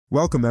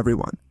Welcome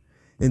everyone.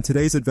 In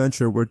today's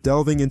adventure, we're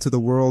delving into the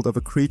world of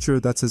a creature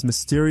that's as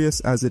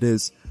mysterious as it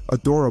is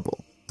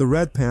adorable, the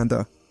red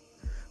panda.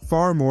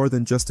 Far more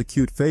than just a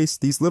cute face,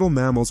 these little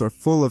mammals are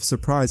full of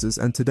surprises,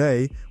 and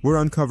today, we're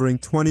uncovering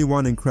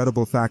 21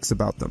 incredible facts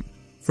about them.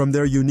 From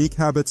their unique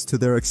habits to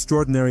their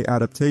extraordinary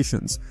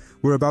adaptations,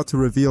 we're about to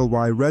reveal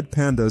why red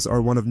pandas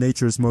are one of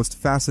nature's most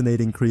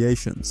fascinating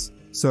creations.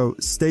 So,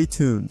 stay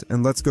tuned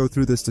and let's go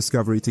through this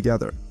discovery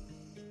together.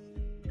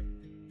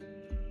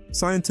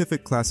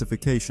 Scientific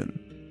classification.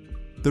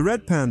 The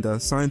red panda,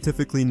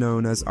 scientifically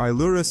known as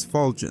Ailurus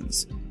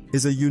fulgens,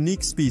 is a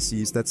unique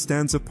species that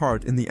stands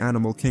apart in the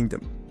animal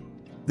kingdom.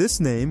 This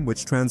name,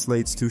 which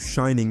translates to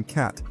shining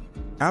cat,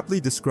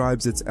 aptly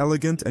describes its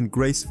elegant and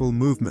graceful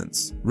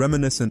movements,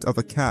 reminiscent of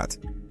a cat,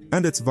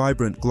 and its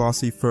vibrant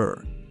glossy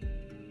fur.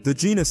 The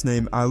genus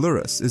name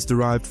Ailurus is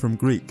derived from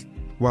Greek,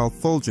 while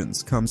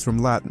fulgens comes from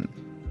Latin,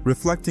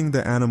 reflecting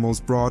the animal's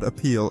broad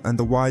appeal and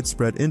the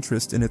widespread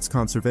interest in its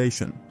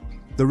conservation.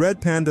 The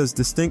red panda's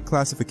distinct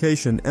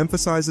classification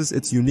emphasizes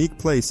its unique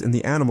place in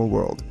the animal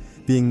world,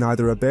 being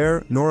neither a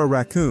bear nor a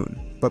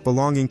raccoon, but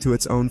belonging to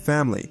its own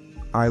family,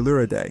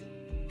 Ailuridae.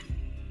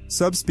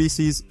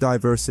 Subspecies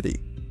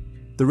Diversity.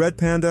 The red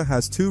panda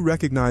has two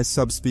recognized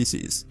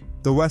subspecies,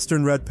 the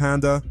western red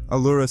panda,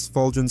 Ailurus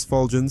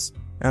fulgens,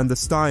 and the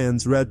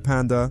Stein's red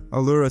panda,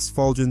 Ailurus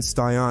fulgens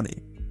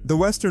steiani. The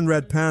western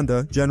red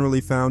panda,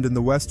 generally found in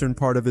the western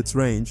part of its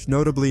range,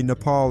 notably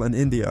Nepal and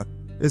India,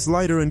 is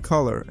lighter in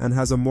color and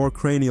has a more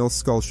cranial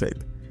skull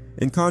shape.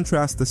 In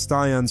contrast, the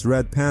Stein's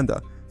red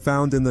panda,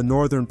 found in the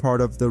northern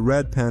part of the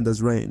red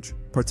panda's range,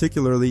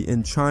 particularly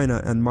in China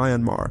and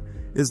Myanmar,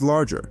 is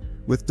larger,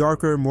 with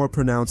darker, more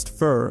pronounced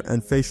fur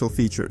and facial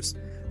features.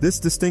 This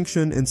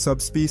distinction in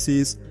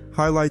subspecies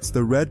highlights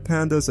the red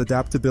panda's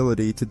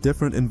adaptability to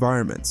different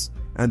environments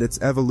and its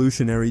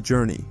evolutionary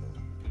journey.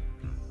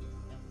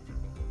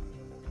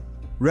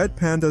 Red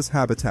panda's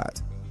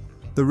habitat.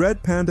 The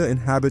red panda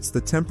inhabits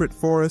the temperate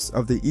forests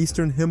of the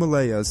Eastern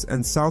Himalayas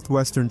and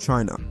southwestern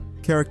China,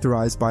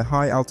 characterized by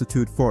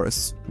high-altitude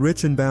forests,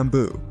 rich in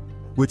bamboo,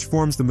 which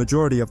forms the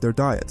majority of their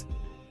diet.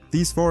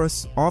 These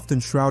forests, often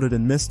shrouded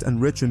in mist and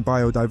rich in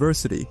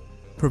biodiversity,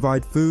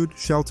 provide food,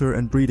 shelter,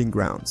 and breeding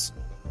grounds.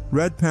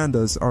 Red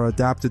pandas are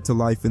adapted to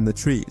life in the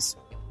trees.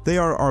 They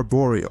are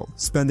arboreal,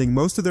 spending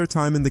most of their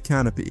time in the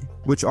canopy,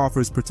 which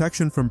offers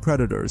protection from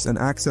predators and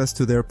access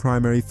to their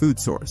primary food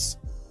source.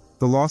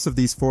 The loss of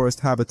these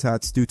forest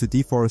habitats due to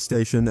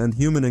deforestation and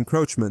human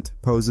encroachment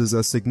poses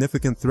a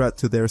significant threat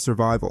to their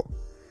survival.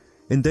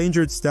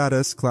 Endangered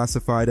status,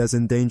 classified as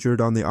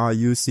endangered on the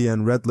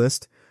IUCN Red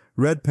List,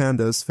 red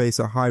pandas face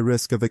a high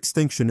risk of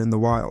extinction in the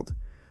wild.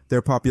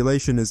 Their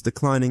population is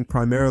declining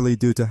primarily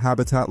due to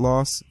habitat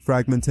loss,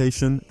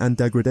 fragmentation, and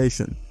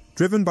degradation,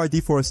 driven by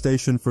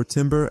deforestation for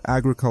timber,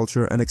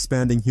 agriculture, and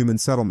expanding human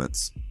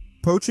settlements.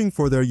 Poaching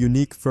for their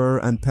unique fur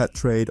and pet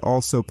trade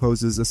also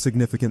poses a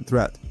significant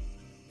threat.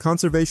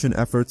 Conservation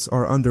efforts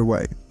are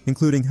underway,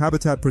 including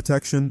habitat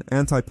protection,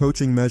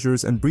 anti-poaching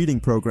measures, and breeding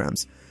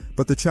programs,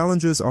 but the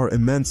challenges are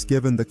immense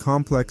given the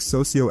complex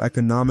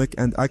socio-economic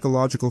and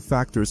ecological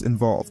factors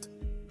involved.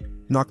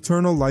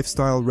 Nocturnal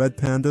lifestyle red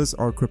pandas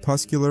are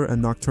crepuscular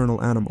and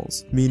nocturnal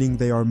animals, meaning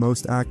they are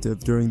most active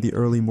during the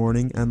early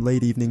morning and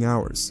late evening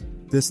hours.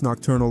 This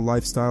nocturnal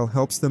lifestyle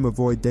helps them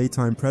avoid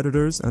daytime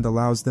predators and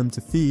allows them to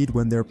feed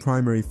when their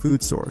primary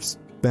food source,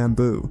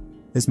 bamboo,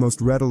 is most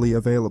readily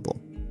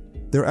available.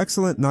 Their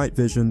excellent night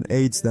vision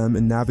aids them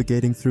in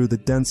navigating through the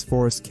dense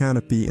forest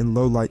canopy in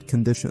low-light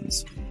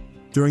conditions.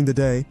 During the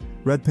day,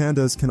 red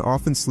pandas can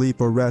often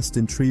sleep or rest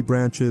in tree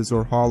branches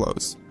or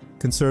hollows,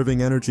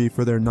 conserving energy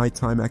for their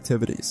nighttime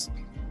activities.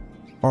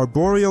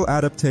 Arboreal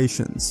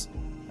adaptations.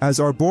 As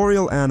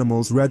arboreal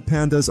animals, red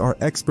pandas are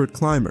expert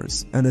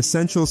climbers, an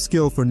essential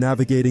skill for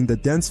navigating the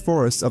dense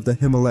forests of the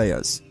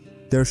Himalayas.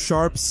 Their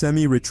sharp,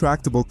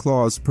 semi-retractable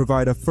claws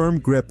provide a firm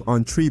grip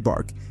on tree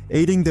bark,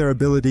 aiding their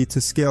ability to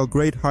scale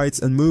great heights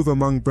and move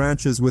among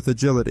branches with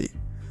agility.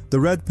 The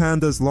red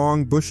panda's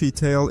long, bushy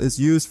tail is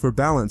used for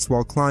balance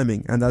while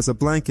climbing and as a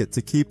blanket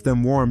to keep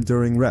them warm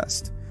during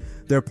rest.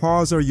 Their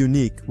paws are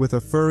unique, with a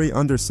furry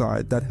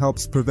underside that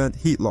helps prevent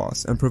heat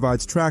loss and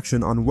provides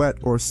traction on wet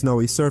or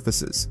snowy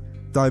surfaces.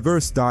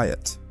 Diverse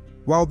diet.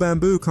 While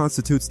bamboo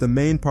constitutes the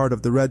main part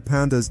of the red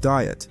panda's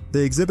diet,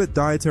 they exhibit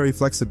dietary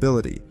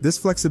flexibility. This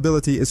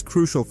flexibility is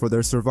crucial for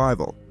their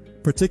survival,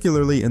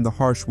 particularly in the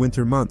harsh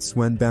winter months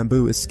when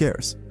bamboo is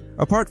scarce.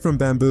 Apart from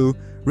bamboo,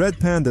 red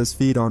pandas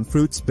feed on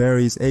fruits,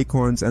 berries,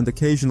 acorns, and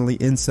occasionally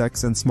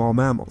insects and small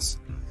mammals.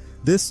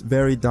 This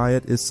varied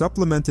diet is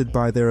supplemented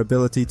by their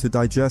ability to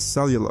digest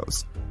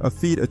cellulose, a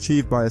feat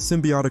achieved by a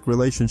symbiotic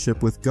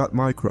relationship with gut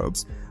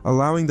microbes,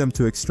 allowing them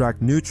to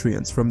extract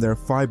nutrients from their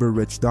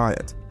fiber-rich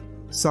diet.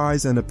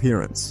 Size and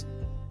appearance.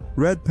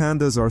 Red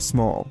pandas are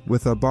small,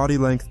 with a body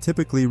length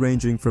typically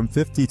ranging from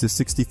 50 to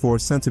 64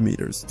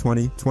 centimeters,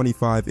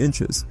 20-25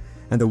 inches,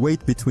 and a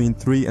weight between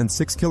 3 and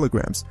 6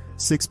 kilograms,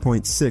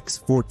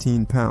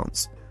 6.6-14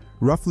 pounds,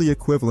 roughly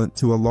equivalent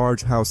to a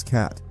large house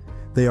cat.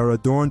 They are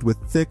adorned with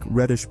thick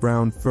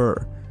reddish-brown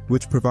fur,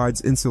 which provides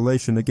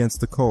insulation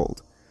against the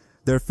cold.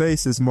 Their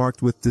face is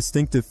marked with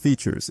distinctive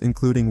features,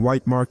 including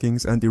white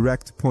markings and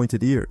erect,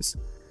 pointed ears.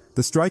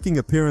 The striking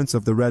appearance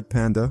of the red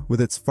panda,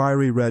 with its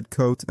fiery red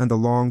coat and a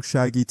long,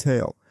 shaggy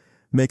tail,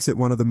 makes it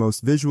one of the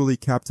most visually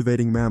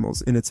captivating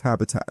mammals in its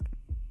habitat.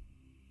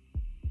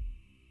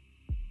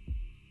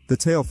 The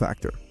tail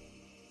factor.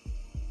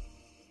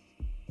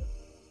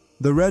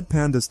 The red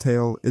panda's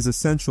tail is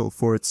essential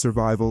for its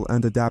survival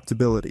and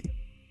adaptability.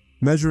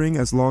 Measuring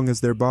as long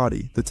as their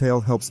body, the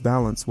tail helps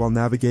balance while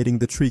navigating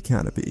the tree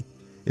canopy.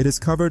 It is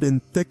covered in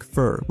thick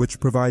fur, which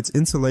provides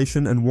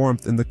insulation and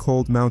warmth in the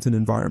cold mountain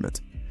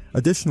environment.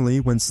 Additionally,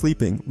 when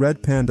sleeping,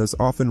 red pandas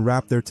often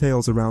wrap their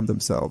tails around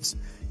themselves,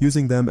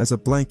 using them as a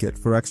blanket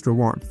for extra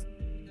warmth.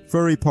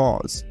 Furry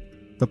paws.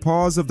 The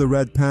paws of the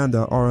red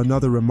panda are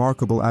another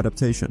remarkable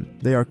adaptation.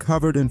 They are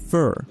covered in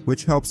fur,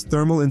 which helps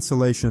thermal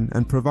insulation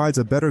and provides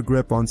a better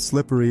grip on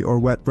slippery or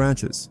wet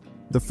branches.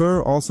 The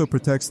fur also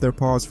protects their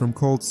paws from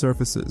cold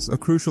surfaces, a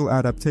crucial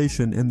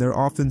adaptation in their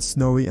often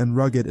snowy and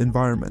rugged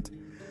environment.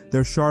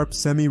 Their sharp,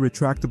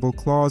 semi-retractable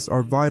claws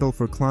are vital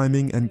for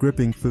climbing and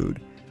gripping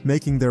food,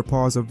 making their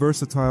paws a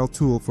versatile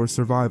tool for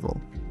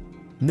survival.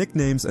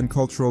 Nicknames and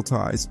cultural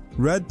ties.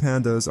 Red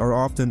pandas are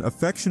often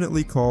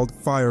affectionately called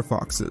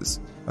firefoxes,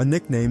 a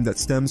nickname that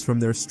stems from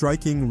their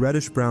striking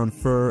reddish-brown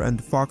fur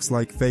and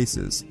fox-like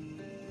faces.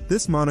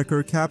 This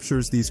moniker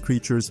captures these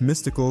creatures'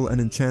 mystical and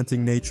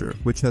enchanting nature,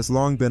 which has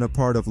long been a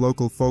part of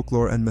local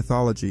folklore and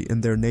mythology in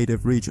their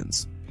native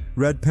regions.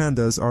 Red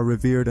pandas are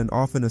revered and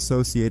often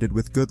associated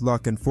with good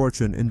luck and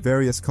fortune in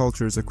various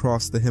cultures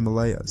across the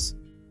Himalayas.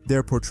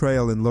 Their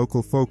portrayal in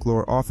local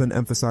folklore often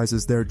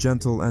emphasizes their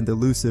gentle and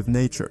elusive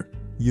nature,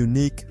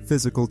 unique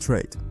physical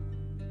trait.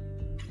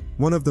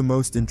 One of the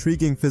most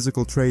intriguing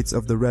physical traits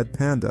of the red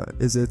panda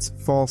is its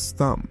false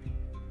thumb.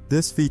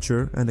 This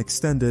feature, an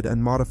extended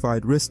and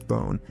modified wrist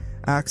bone,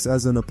 acts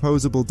as an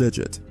opposable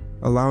digit,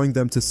 allowing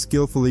them to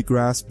skillfully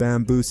grasp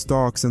bamboo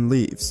stalks and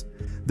leaves.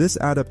 This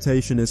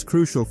adaptation is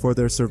crucial for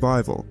their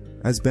survival,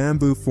 as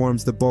bamboo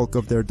forms the bulk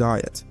of their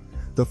diet.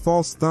 The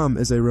false thumb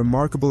is a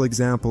remarkable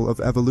example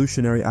of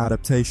evolutionary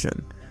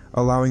adaptation,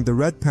 allowing the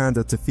red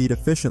panda to feed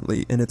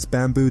efficiently in its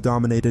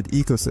bamboo-dominated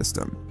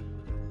ecosystem.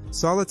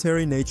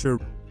 Solitary nature.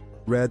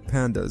 Red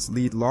pandas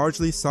lead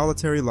largely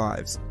solitary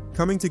lives,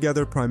 coming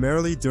together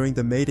primarily during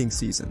the mating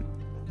season.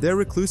 Their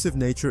reclusive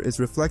nature is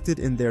reflected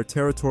in their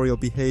territorial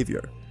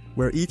behavior,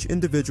 where each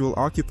individual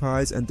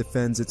occupies and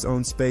defends its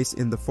own space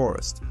in the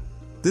forest.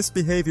 This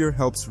behavior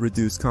helps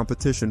reduce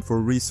competition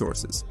for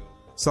resources.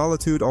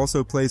 Solitude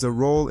also plays a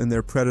role in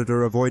their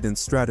predator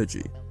avoidance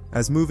strategy,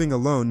 as moving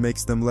alone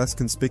makes them less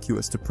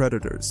conspicuous to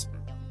predators.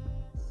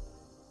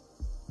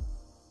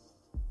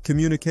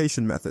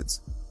 Communication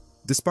methods.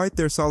 Despite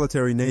their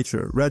solitary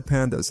nature, red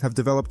pandas have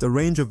developed a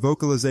range of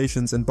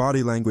vocalizations and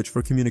body language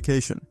for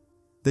communication.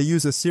 They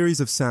use a series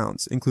of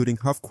sounds, including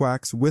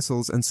huff-quacks,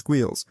 whistles, and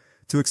squeals,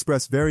 to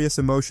express various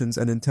emotions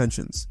and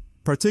intentions,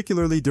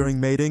 particularly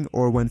during mating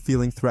or when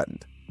feeling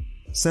threatened.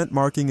 Scent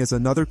marking is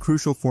another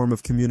crucial form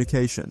of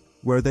communication,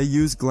 where they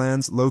use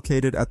glands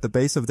located at the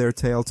base of their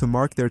tail to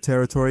mark their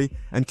territory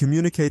and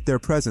communicate their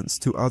presence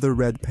to other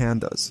red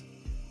pandas.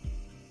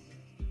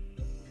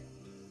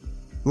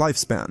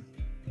 Lifespan.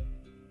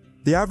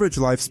 The average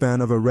lifespan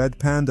of a red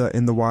panda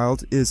in the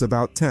wild is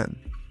about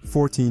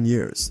 14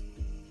 years.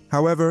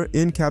 However,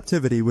 in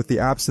captivity with the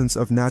absence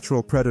of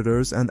natural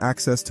predators and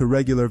access to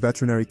regular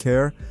veterinary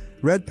care,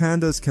 red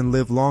pandas can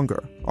live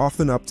longer,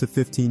 often up to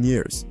 15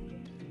 years.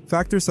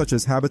 Factors such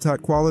as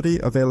habitat quality,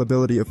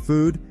 availability of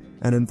food,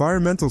 and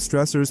environmental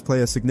stressors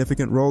play a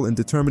significant role in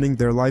determining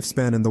their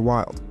lifespan in the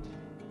wild.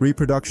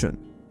 Reproduction.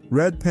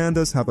 Red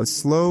pandas have a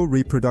slow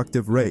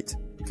reproductive rate,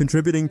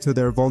 contributing to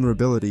their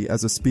vulnerability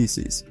as a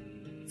species.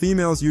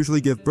 Females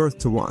usually give birth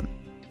to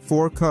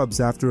 4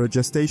 cubs after a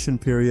gestation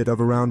period of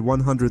around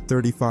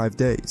 135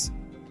 days.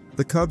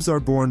 The cubs are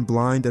born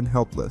blind and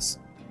helpless,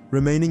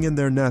 remaining in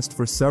their nest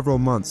for several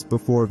months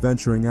before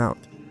venturing out.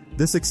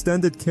 This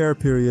extended care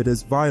period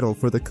is vital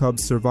for the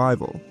cubs'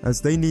 survival, as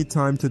they need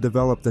time to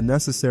develop the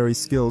necessary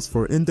skills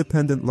for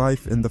independent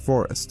life in the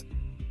forest.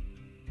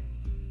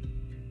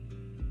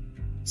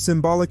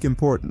 Symbolic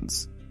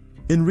importance.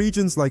 In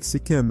regions like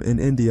Sikkim in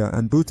India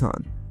and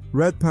Bhutan,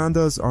 red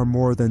pandas are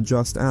more than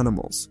just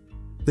animals.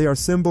 They are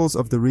symbols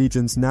of the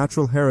region's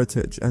natural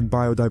heritage and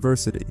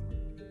biodiversity.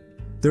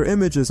 Their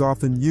image is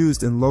often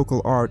used in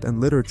local art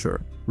and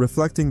literature,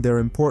 reflecting their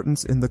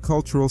importance in the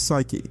cultural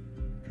psyche.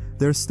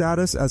 Their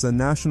status as a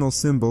national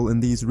symbol in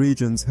these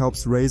regions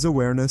helps raise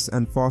awareness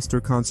and foster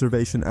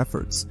conservation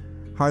efforts,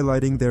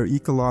 highlighting their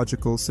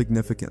ecological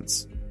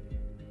significance.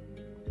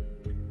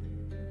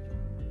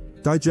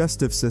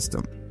 Digestive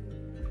system.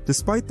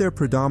 Despite their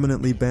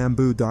predominantly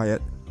bamboo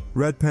diet,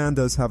 red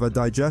pandas have a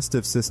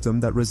digestive system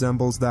that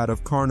resembles that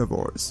of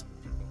carnivores.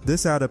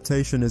 This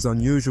adaptation is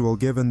unusual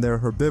given their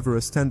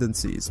herbivorous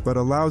tendencies, but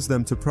allows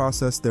them to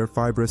process their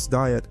fibrous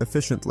diet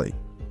efficiently.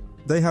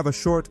 They have a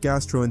short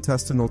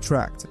gastrointestinal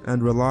tract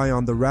and rely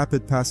on the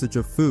rapid passage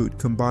of food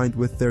combined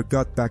with their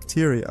gut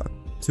bacteria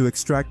to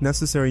extract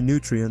necessary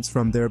nutrients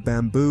from their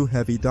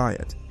bamboo-heavy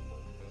diet.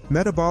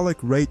 Metabolic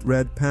rate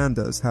red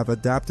pandas have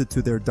adapted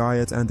to their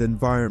diet and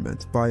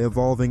environment by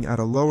evolving at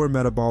a lower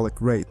metabolic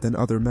rate than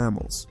other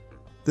mammals.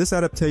 This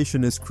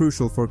adaptation is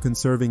crucial for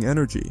conserving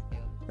energy,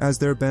 as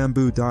their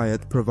bamboo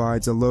diet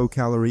provides a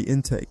low-calorie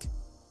intake.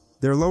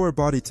 Their lower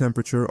body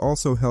temperature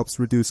also helps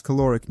reduce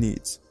caloric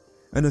needs,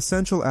 an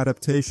essential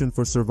adaptation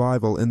for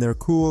survival in their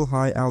cool,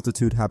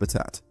 high-altitude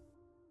habitat.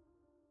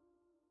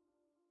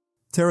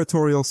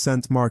 Territorial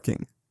scent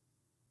marking.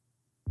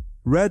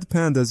 Red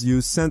pandas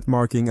use scent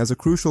marking as a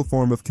crucial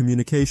form of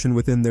communication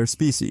within their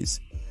species.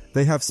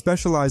 They have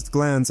specialized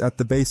glands at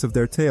the base of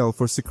their tail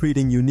for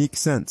secreting unique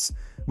scents,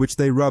 which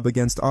they rub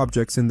against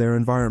objects in their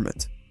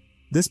environment.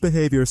 This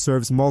behavior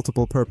serves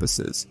multiple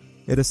purposes.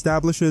 It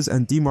establishes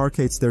and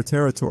demarcates their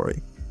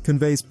territory,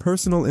 conveys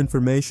personal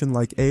information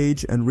like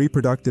age and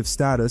reproductive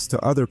status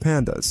to other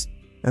pandas,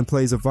 and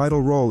plays a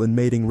vital role in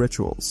mating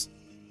rituals.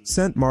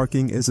 Scent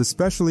marking is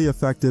especially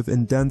effective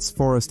in dense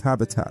forest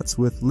habitats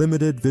with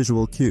limited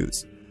visual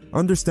cues.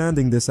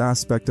 Understanding this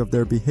aspect of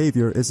their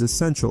behavior is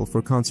essential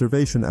for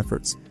conservation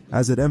efforts,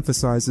 as it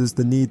emphasizes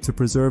the need to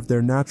preserve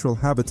their natural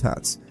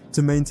habitats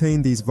to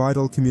maintain these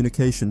vital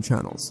communication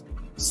channels.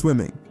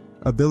 Swimming,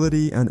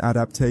 ability, and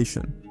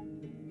adaptation.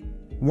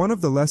 One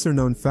of the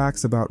lesser-known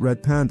facts about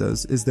red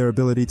pandas is their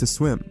ability to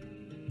swim.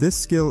 This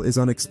skill is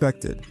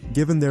unexpected,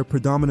 given their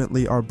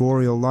predominantly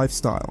arboreal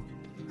lifestyle.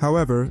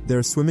 However,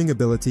 their swimming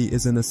ability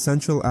is an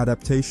essential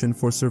adaptation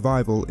for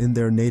survival in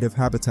their native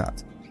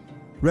habitat.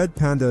 Red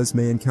pandas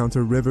may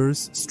encounter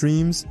rivers,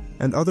 streams,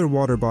 and other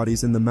water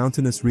bodies in the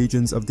mountainous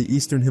regions of the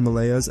Eastern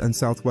Himalayas and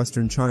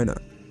southwestern China,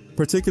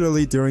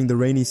 particularly during the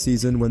rainy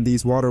season when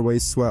these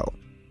waterways swell.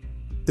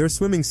 Their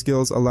swimming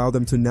skills allow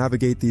them to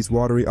navigate these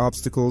watery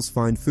obstacles,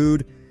 find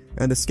food,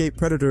 and escape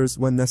predators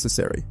when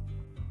necessary.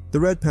 The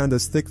red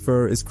panda's thick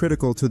fur is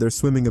critical to their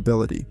swimming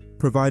ability,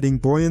 providing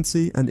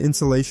buoyancy and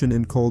insulation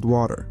in cold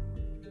water.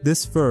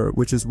 This fur,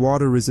 which is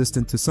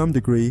water-resistant to some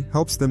degree,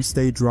 helps them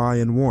stay dry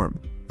and warm,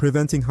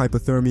 preventing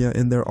hypothermia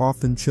in their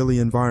often chilly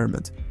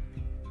environment.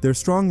 Their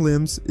strong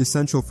limbs,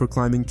 essential for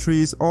climbing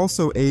trees,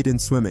 also aid in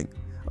swimming,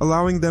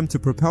 allowing them to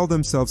propel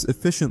themselves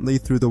efficiently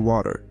through the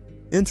water.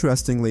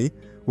 Interestingly,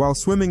 while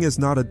swimming is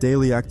not a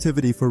daily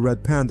activity for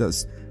red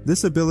pandas,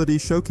 this ability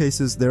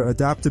showcases their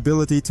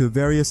adaptability to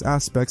various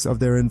aspects of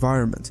their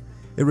environment.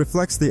 It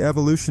reflects the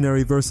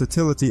evolutionary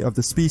versatility of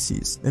the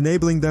species,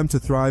 enabling them to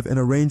thrive in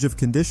a range of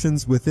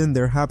conditions within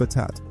their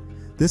habitat.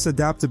 This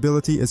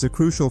adaptability is a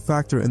crucial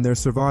factor in their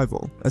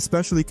survival,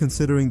 especially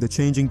considering the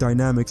changing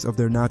dynamics of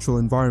their natural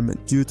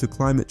environment due to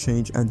climate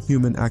change and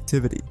human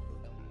activity.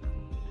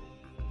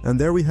 And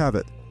there we have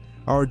it.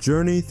 Our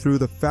journey through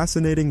the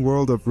fascinating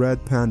world of red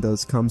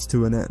pandas comes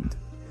to an end.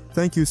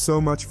 Thank you so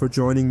much for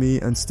joining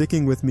me and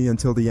sticking with me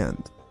until the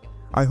end.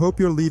 I hope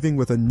you're leaving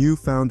with a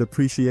newfound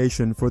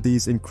appreciation for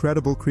these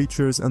incredible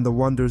creatures and the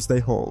wonders they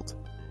hold.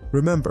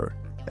 Remember,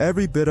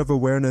 every bit of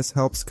awareness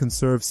helps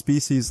conserve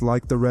species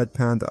like the red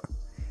panda.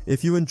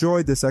 If you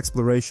enjoyed this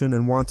exploration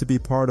and want to be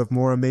part of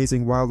more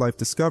amazing wildlife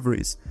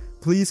discoveries,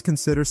 please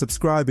consider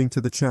subscribing to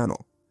the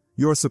channel.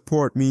 Your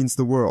support means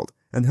the world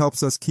and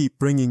helps us keep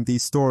bringing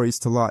these stories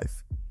to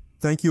life.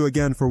 Thank you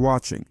again for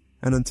watching,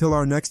 and until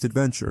our next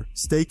adventure,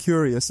 stay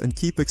curious and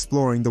keep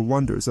exploring the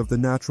wonders of the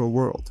natural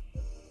world.